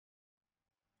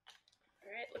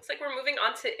looks like we're moving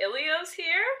on to Ilios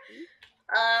here.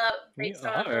 Based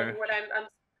on what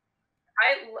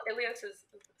Ilios is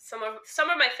some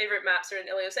of my favorite maps are in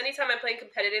Ilios. Anytime I'm playing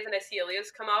competitive and I see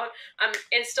Ilios come out, I'm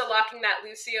insta locking that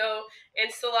Lucio,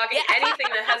 insta locking anything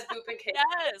that has boop and K.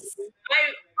 Yes.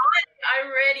 I'm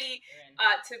ready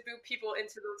to boot people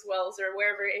into those wells or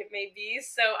wherever it may be.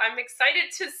 So I'm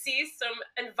excited to see some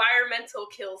environmental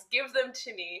kills. Give them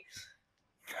to me.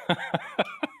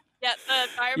 Yeah, the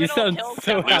environmental kills.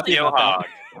 So Lucio Hog.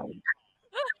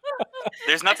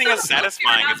 There's nothing as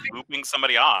satisfying as booping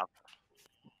somebody off.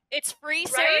 It's free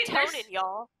serotonin,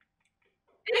 y'all.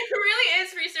 It really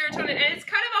is free serotonin, and it's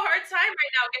kind of a hard time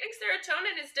right now. Getting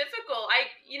serotonin is difficult.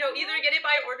 I, either get it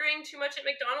by ordering too much at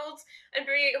McDonald's and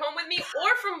bringing it home with me,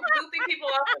 or from booping people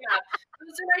off the map.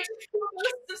 Those are my two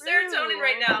lists of serotonin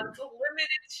right now. It's a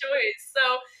limited choice.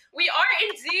 So we are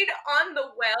indeed on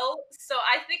the well. So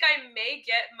I think I may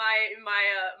get my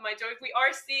joke. We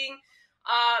are seeing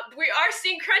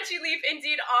Crunchy Leaf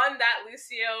indeed on that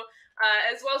Lucio.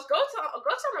 As well as goats on a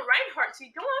Reinhardt, so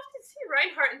you don't often see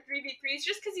Reinhardt in 3v3s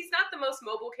just because he's not the most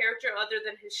mobile character other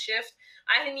than his shift.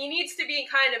 And he needs to be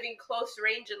kind of in close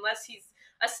range unless he's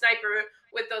a sniper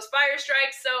with those fire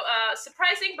strikes. So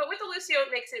surprising, but with the Lucio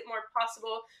it makes it more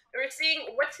possible. We're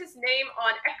seeing what's his name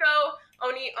on Echo,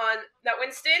 Oni on that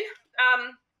Winston.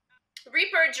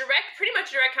 Reaper pretty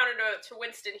much direct counter to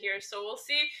Winston here, so we'll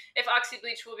see if Oxy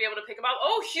Bleach will be able to pick him up.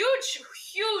 Oh, huge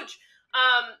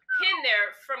pin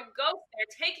there from Ghost there,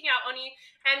 taking out Oni,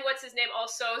 and what's his name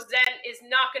also. Zen is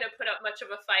not going to put up much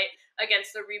of a fight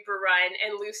against the Reaper Ryan,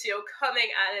 and Lucio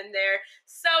coming at him there.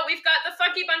 So we've got the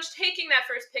Funky Bunch taking that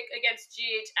first pick against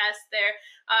GHS there.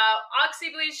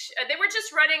 Oxy Bleach, they were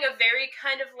just running a very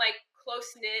kind of like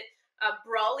close-knit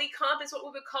brawly comp is what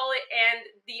we would call it, and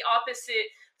the opposite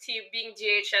team being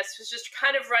GHS was just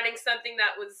kind of running something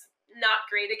that was not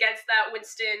great against that.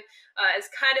 Winston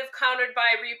is kind of countered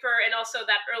by Reaper, and also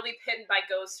that early pin by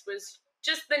Ghost was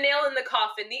just the nail in the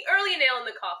coffin, the early nail in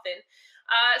the coffin.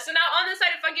 So now on the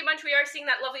side of Funky Bunch, we are seeing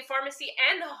that lovely Pharmacy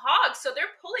and the Hog. So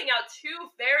they're pulling out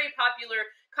two very popular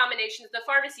combinations, the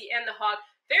Pharmacy and the Hog,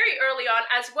 very early on,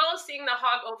 as well as seeing the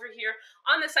Hog over here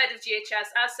on the side of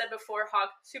GHS. As said before,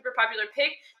 Hog, super popular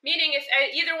pick, meaning if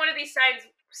either one of these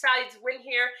sides win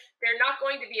here, they're not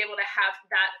going to be able to have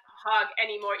that Hog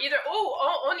anymore.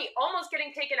 Oni almost getting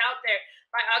taken out there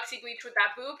by Oxy Bleach with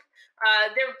that boop.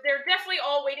 They're definitely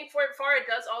all waiting for it. Farah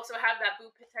does also have that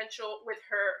boop potential with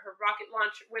her rocket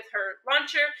launch, with her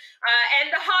launcher. And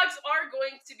the Hogs are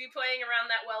going to be playing around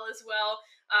that well as well.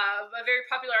 A very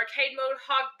popular arcade mode,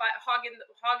 Hog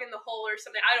in the hole or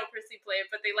something. I don't personally play it,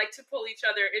 but they like to pull each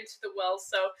other into the well.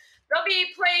 So they'll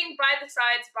be playing by the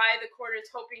sides, by the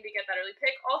corners, hoping to get that early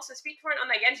pick. Also, Speed Torrent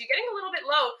on that Genji, getting a little bit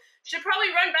low. Should probably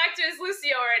run back to his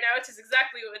Lucio right now, which is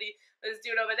exactly what he was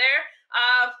doing over there.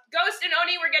 Ghost and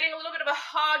Oni, we're getting a little bit of a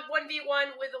Hog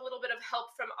 1v1 with a little bit of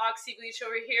help from Oxy Bleach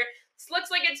over here. This looks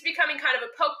like it's becoming kind of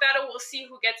a poke battle. We'll see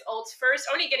who gets ults first.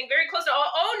 Oni getting very close to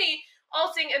Oni,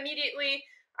 ulting immediately.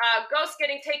 Ghost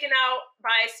getting taken out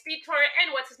by Speed Torrent,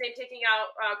 and what's his name taking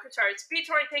out, Speed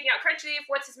Torrent taking out Crunchy Leaf,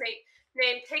 what's his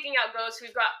name taking out Ghost.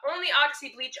 We've got only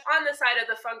Oxy Bleach on the side of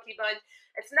the Funky Bunch.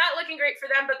 It's not looking great for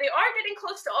them, but they are getting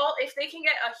close to ult. If they can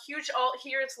get a huge ult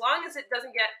here, as long as it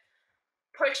doesn't get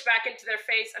pushed back into their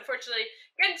face. Unfortunately,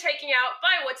 getting taken out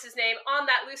by what's his name on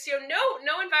that Lucio.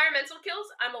 No environmental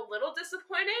kills. I'm a little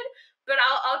disappointed, but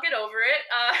I'll get over it.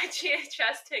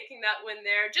 GHS taking that win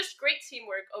there. Just great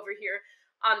teamwork over here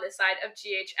on the side of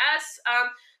GHS.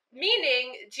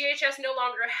 Meaning GHS no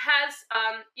longer has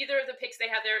either of the picks they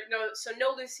had there.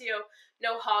 No Lucio,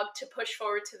 no Hog to push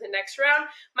forward to the next round.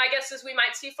 My guess is we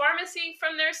might see Pharmacy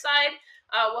from their side.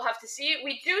 We'll have to see.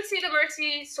 We do see the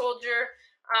Mercy Soldier,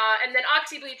 and then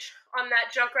Oxy Bleach on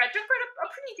that Junkrat. Junkrat, a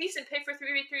pretty decent pick for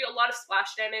 3v3, a lot of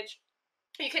splash damage.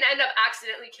 You can end up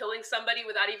accidentally killing somebody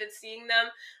without even seeing them,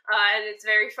 and it's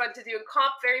very fun to do in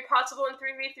comp, very possible in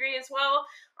 3v3 as well.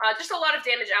 Just a lot of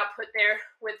damage output there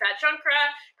with that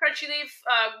Junkrat. Crunchy Leaf,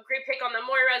 great pick on the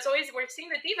Moira. As always, we're seeing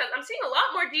the Divas. I'm seeing a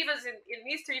lot more Divas in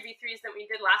these 3v3s than we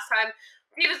did last time.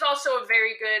 Divas also a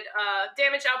very good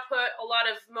damage output, a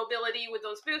lot of mobility with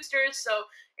those boosters, so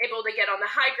able to get on the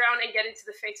high ground and get into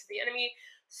the face of the enemy.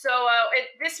 So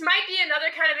this might be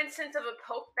another kind of instance of a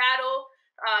poke battle.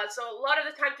 So a lot of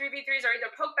the time 3v3s are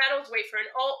either poke battles, wait for an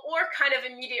ult, or kind of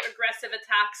immediate aggressive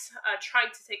attacks,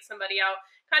 trying to take somebody out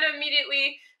kind of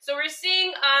immediately. So we're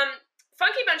seeing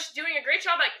Funky Bunch doing a great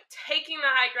job at taking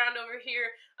the high ground over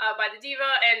here by the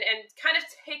Diva and kind of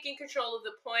taking control of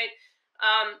the point.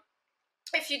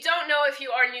 If you don't know, if you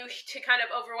are new to kind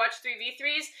of Overwatch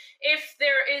 3v3s,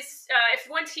 if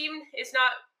one team is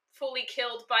not fully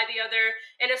killed by the other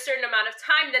in a certain amount of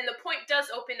time, then the point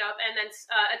does open up, and then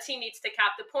a team needs to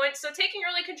cap the point. So taking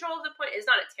early control of the point is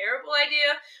not a terrible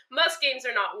idea. Most games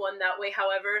are not won that way,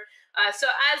 however. So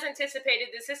as anticipated,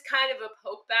 this is kind of a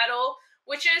poke battle,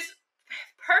 which is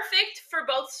perfect for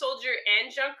both Soldier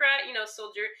and Junkrat. You know,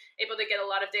 Soldier able to get a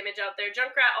lot of damage out there.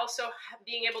 Junkrat also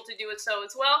being able to do it so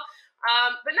as well.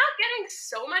 But not getting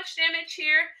so much damage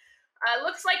here.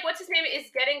 Looks like what's his name is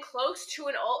getting close to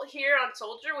an ult here on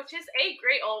Soldier, which is a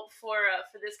great ult for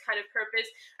this kind of purpose,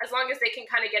 as long as they can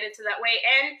kind of get into that way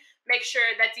and make sure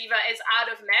that D.Va is out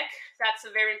of mech. That's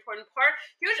a very important part.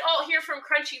 Huge ult here from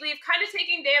Crunchy Leaf, kind of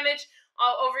taking damage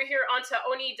over here onto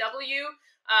Oni W.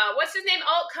 What's his name?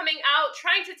 Ult coming out,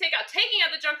 taking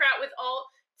out the Junkrat with ult,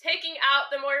 taking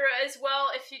out the Moira as well.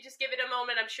 If you just give it a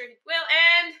moment, I'm sure he will.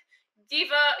 And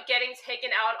D.Va getting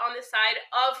taken out on the side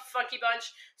of Funky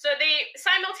Bunch. So they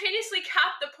simultaneously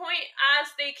capped the point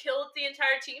as they killed the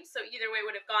entire team. So either way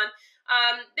would have gone.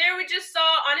 There we just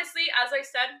saw, honestly, as I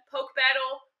said, poke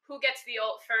battle. Who gets the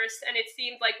ult first, and it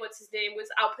seemed like what's his name was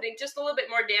outputting just a little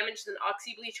bit more damage than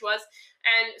Oxy Bleach was,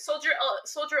 and Soldier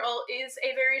ult is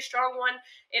a very strong one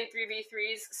in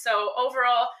 3v3s, so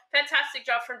overall, fantastic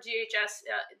job from GHS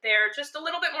there. Just a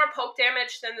little bit more poke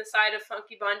damage than the side of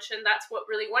Funky Bunch, and that's what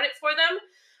really won it for them.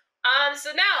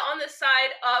 So now, on the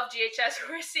side of GHS,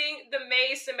 we're seeing the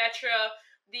Mei Symmetra,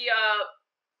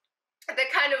 the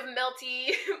kind of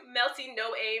melty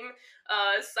no aim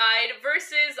side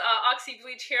versus Oxy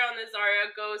Bleach here on the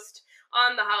Zarya, Ghost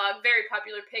on the Hog, very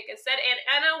popular pick as said, and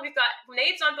Anna. We've got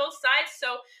nades on both sides,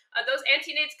 so those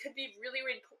anti-nades could be really,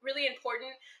 really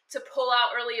important to pull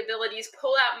out early abilities,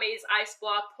 pull out Mei's Ice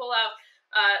Block, pull out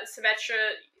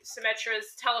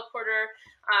Symmetra's teleporter.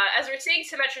 As we're seeing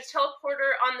Symmetra's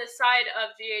teleporter on the side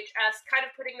of GHS, kind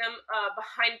of putting them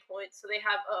behind points, so they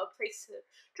have a place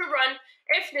to run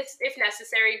if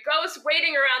necessary. Ghost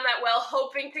waiting around that well,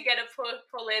 hoping to get a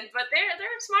pull in, but they're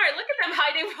smart. Look at them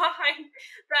hiding behind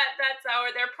that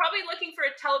tower. They're probably looking for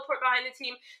a teleport behind the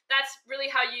team. That's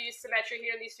really how you use Symmetra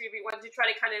here in these 3v1s, to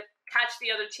try to kind of catch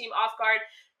the other team off guard,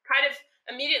 kind of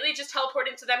immediately just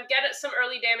teleport into them, get some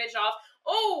early damage off.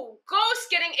 Oh,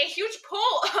 Ghost getting a huge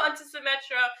pull onto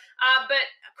Symmetra, but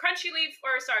Crunchy Leaf,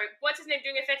 what's his name,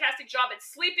 doing a fantastic job at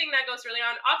sleeping that Ghost early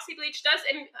on. Oxy Bleach does,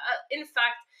 in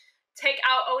fact, take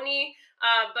out Oni,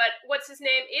 but what's his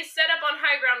name is set up on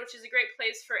high ground, which is a great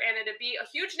place for Anna to be. A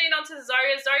huge nade onto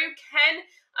Zarya. Zarya can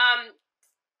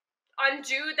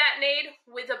undo that nade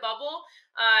with a bubble,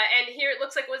 and here it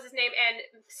looks like what's his name and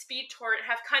Speed Torrent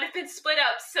have kind of been split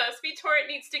up, so Speed Torrent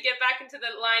needs to get back into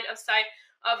the line of sight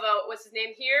of what's his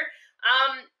name here.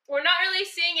 We're not really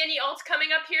seeing any ults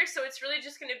coming up here, so it's really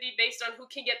just going to be based on who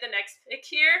can get the next pick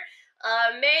here.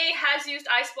 Mei has used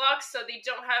Ice Blocks, so they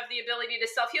don't have the ability to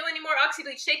self-heal anymore. Oxy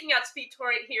Bleach taking out Speed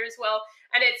Torrent here as well,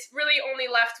 and it's really only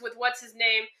left with what's his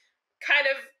name kind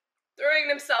of throwing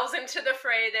themselves into the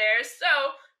fray there. So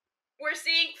we're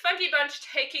seeing Funky Bunch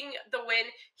taking the win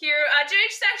here.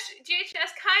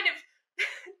 GHS kind of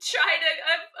tried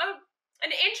an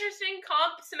interesting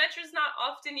comp. Symmetra's not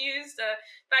often used.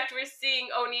 In fact, we're seeing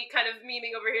Oni kind of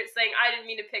memeing over here saying, I didn't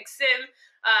mean to pick Sim.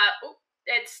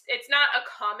 It's not a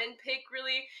common pick,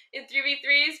 really, in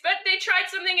 3v3s, but they tried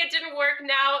something, it didn't work.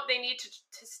 Now they need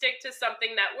to stick to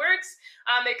something that works.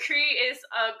 McCree is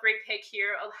a great pick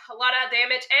here. A lot of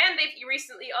damage, and they've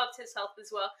recently upped his health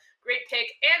as well. Great pick.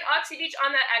 And Oxy Beach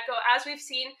on that Echo, as we've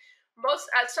seen,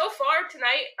 so far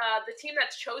tonight, the team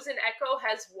that's chosen Echo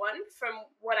has won from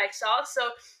what I saw. So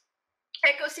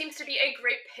Echo seems to be a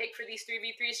great pick for these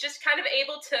 3v3s, just kind of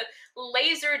able to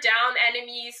laser down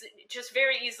enemies just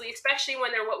very easily, especially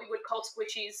when they're what we would call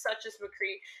squishies, such as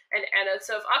McCree and Anna.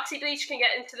 So if Oxy Bleach can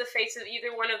get into the face of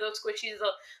either one of those squishies,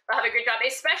 they'll have a great job,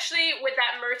 especially with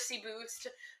that Mercy boost.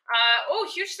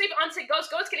 Huge sleep onto Ghost.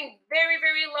 Ghost getting very,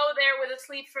 very low there with a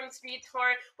sleep from Speed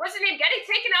Torrent. What's his name? Getting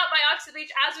taken out by Oxy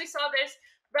Bleach as we saw this.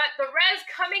 But the res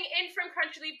coming in from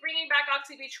Crunchy, bringing back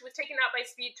Oxy Bleach, who was taken out by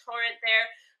Speed Torrent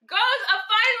there.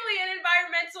 Finally an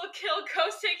environmental kill.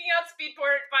 Ghost taking out Speed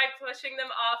Torrent by pushing them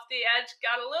off the edge.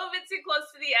 Got a little bit too close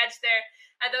to the edge there.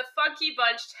 And the Funky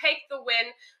Bunch take the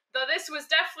win. Though this was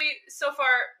definitely, so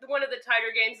far, one of the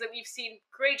tighter games that we've seen.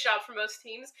 Great job from most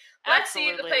teams. Let's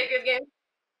see if they play a good game.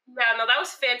 Yeah, no, that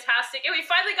was fantastic. And we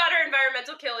finally got our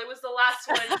environmental kill. It was the last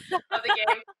one of the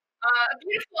game. A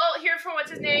beautiful ult here from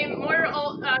what's his name. More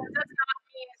ult does not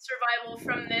mean survival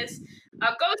from this.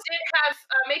 Ghost did have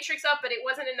Matrix up, but it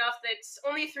wasn't enough. That's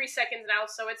only 3 seconds now,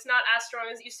 so it's not as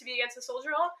strong as it used to be against the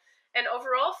Soldier ult. And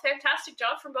overall, fantastic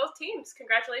job from both teams.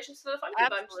 Congratulations to the Funky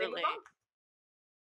Bunch. They move on.